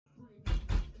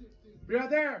You're out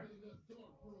there.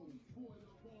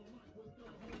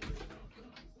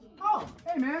 Oh,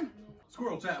 hey, man.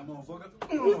 Squirrel tap, motherfucker.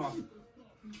 Woo!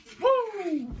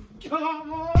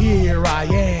 Here I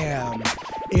am,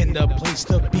 in the place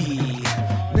to be.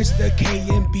 Mr.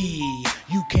 K&B,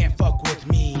 you can't fuck with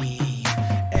me.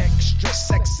 Extra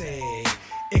sexy,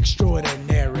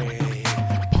 extraordinary.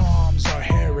 Palms are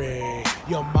hairy,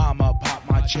 your mama pop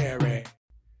my cherry.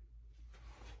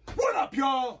 What up,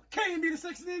 y'all? K&B the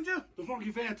Sexy Ninja, The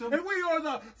Funky Phantom. and we are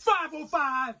the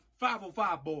 505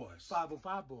 boys.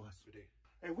 505 boys.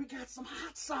 And we got some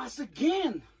hot sauce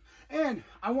again. And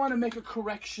I want to make a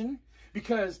correction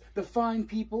because the fine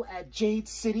people at Jade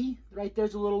City, right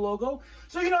there's a little logo.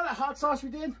 So you know that hot sauce we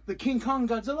did? The King Kong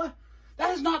Godzilla?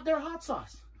 That is not their hot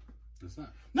sauce. It's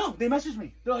not. No, they messaged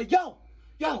me. They're like, yo,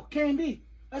 K&B,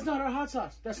 that's not our hot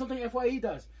sauce. That's something FYE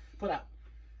does put out.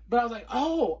 But I was like,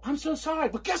 oh, I'm so sorry.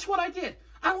 But guess what I did?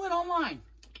 I went online.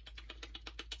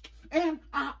 And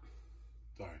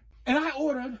I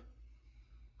ordered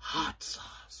hot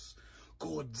sauce.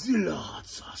 Godzilla hot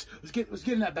sauce. Let's get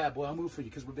in that bad boy. I'll move for you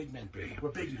because we're big men. We're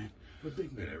big men. We're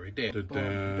big men. Yeah, right there.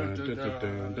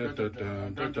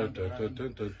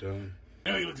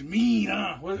 Oh, he looks mean,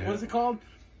 huh? What is it called?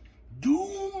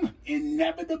 Doom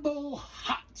Inevitable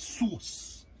Hot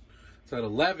Sauce. It's at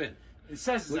 11. It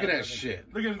says it's Look at that 11. shit.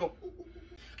 Look at it go.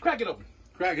 Crack it open.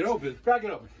 Crack it open. Crack it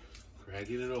open.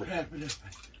 Cracking it open. Crack it open.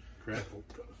 Crack.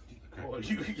 Oh,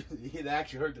 you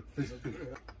actually heard the.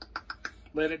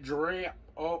 Let it drip.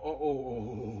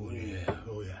 Oh, yeah.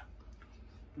 Oh, yeah.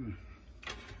 Mm.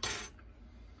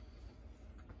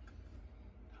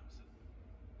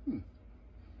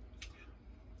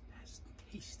 That's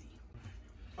tasty.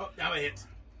 Oh, now it hits.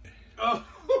 Oh.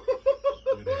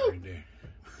 Look at that right there.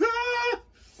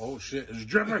 Oh, shit. It's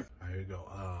dripping. There you go.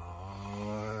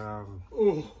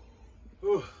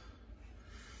 Oh.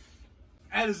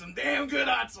 That is some damn good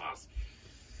hot sauce.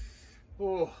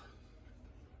 Oh.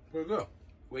 Where'd it go?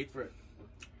 Wait for it.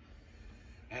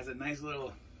 Has a nice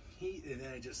little heat and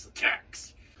then it just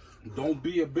attacks. Don't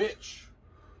be a bitch.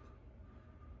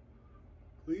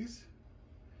 Please?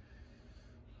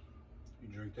 You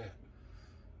drink that.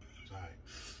 It's alright.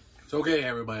 It's okay,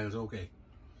 everybody. It's okay.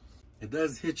 It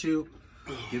does hit you,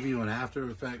 give you an after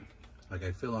effect, like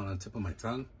I feel on the tip of my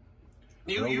tongue.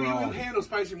 You handle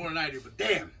spicy more than I do, but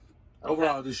damn.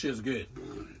 Overall, this shit's good.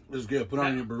 It's good. Put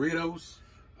on your burritos.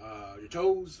 Your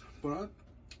toes. Put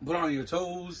on your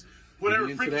toes. Whatever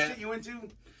Get freaky into that. shit you into.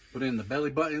 Put in the belly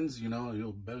buttons, you know,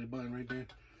 your belly button right there.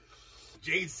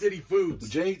 Jade City Foods.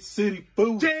 Jade City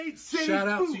Foods. Jade City Shout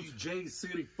out Foods. to you, Jade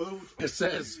City Foods. It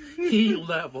says heat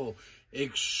level,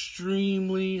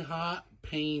 extremely hot,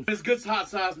 painful. It's good hot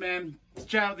sauce, man.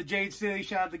 Shout out to Jade City.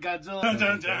 Shout out to Godzilla.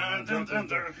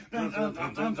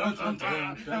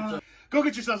 Go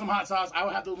get yourself some hot sauce. I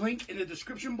will have the link in the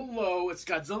description below. It's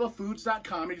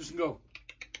GodzillaFoods.com. You just can go.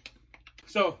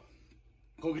 So,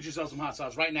 go get yourself some hot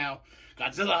sauce right now.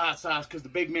 Godzilla hot sauce, because the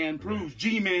big man approves.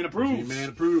 G-Man approves. G-Man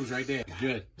approves right there. It's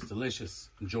good. It's delicious.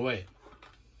 Enjoy it.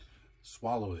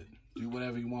 Swallow it. Do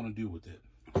whatever you want to do with it.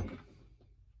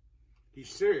 He's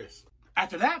serious.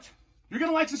 After that, you're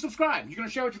going to like and subscribe. You're going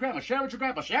to share with your grandma. Share with your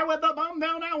grandpa. Share with the bum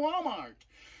down at Walmart.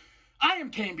 I am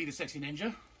K&B the Sexy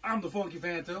Ninja. I'm the Funky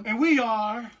Phantom. And we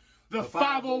are the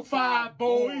 505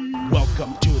 Boys.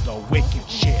 Welcome to the wicked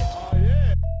shit.